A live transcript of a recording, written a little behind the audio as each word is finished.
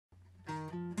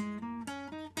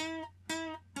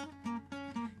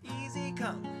easy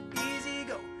come, easy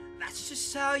go. That's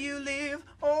just how you live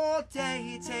all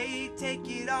day. Take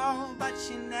it all, but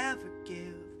you never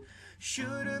give.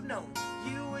 Should have known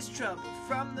you was trouble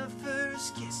from the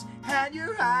first kiss. Had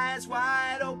your eyes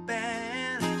wide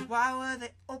open. Why were they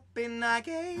open? I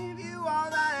gave you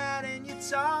all I had and you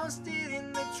tossed it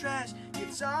in the trash. You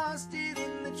tossed it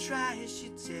in the trash,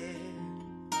 you did.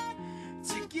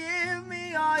 To give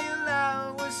me all your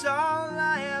love was all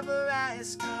I ever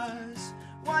asked. Cause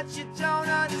what you don't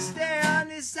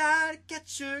understand is I'd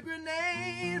get your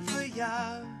grenade for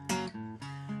ya.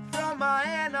 Throw my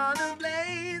hand on the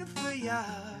blade for ya.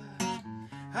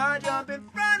 I'd jump in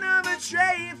front of a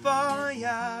train for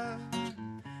ya.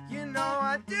 You know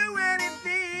I'd do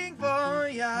anything for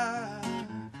ya.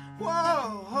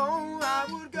 Whoa, I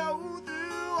would go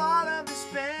through all of this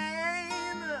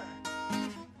pain.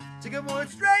 Take a bullet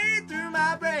straight through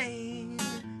my brain.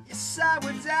 Yes, I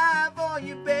would die for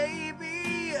you,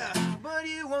 baby, but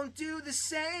you won't do the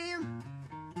same.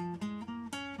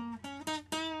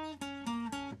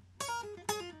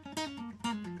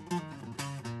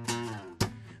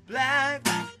 Black,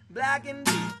 black and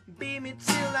blue, beat me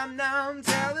till I'm numb.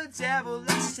 Tell the devil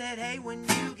I said, hey, when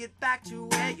you get back to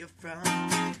where you're from.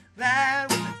 Bad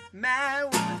woman,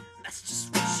 mad woman, that's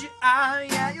just what you are.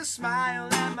 Yeah, you smile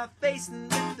at my face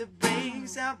and lift the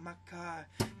brakes out my car.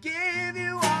 Gave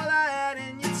you all I had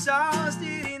and you tossed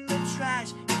it in the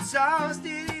trash. You tossed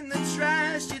it in the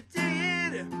trash, you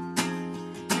did.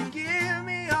 To give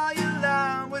me all your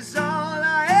love was all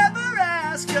I ever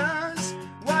asked. Cause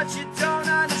what you don't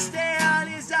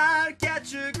understand is I'd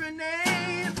catch a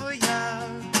grenade for ya.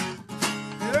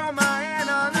 Throw my hand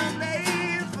on the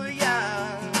blade for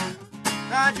ya.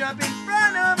 I'd jump in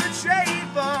front of a train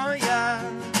for ya.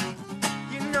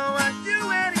 You know I'd do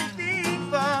anything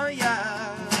for ya.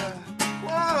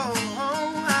 Whoa,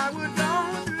 I would go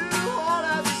through all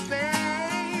of this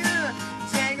pain.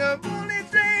 Take a bullet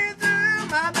straight through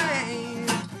my brain.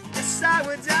 Yes, I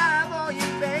would die for you,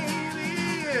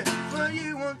 baby, but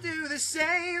you won't do the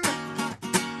same.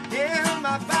 Yeah,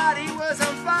 my body was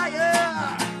on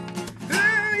fire.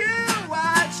 You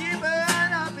watch it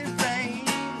burn up in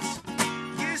flames.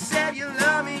 You said you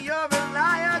love me, you're a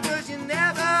liar, cause you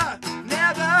never,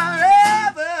 never,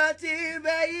 ever did,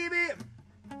 baby.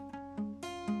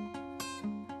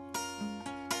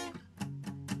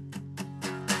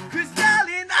 Cause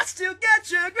darling, I still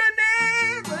get your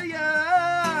grenade for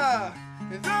ya.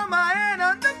 Throw my hand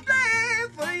on the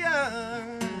blade for ya.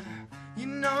 You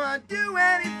know I'd do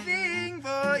anything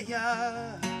for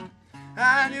ya.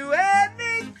 I'd do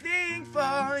anything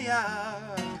for ya.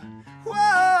 Whoa,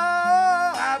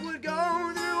 I would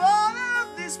go through all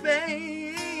of this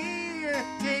pain.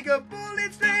 Take a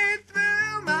bullet straight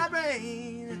through my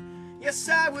brain. Yes,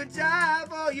 I would die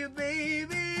for you,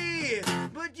 baby,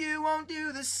 but you won't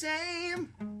do the same.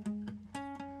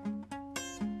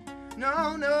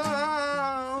 No,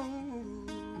 no,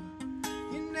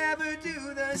 you never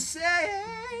do the same.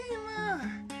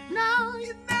 No,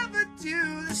 you never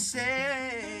do the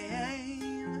same.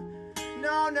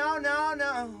 No, no, no.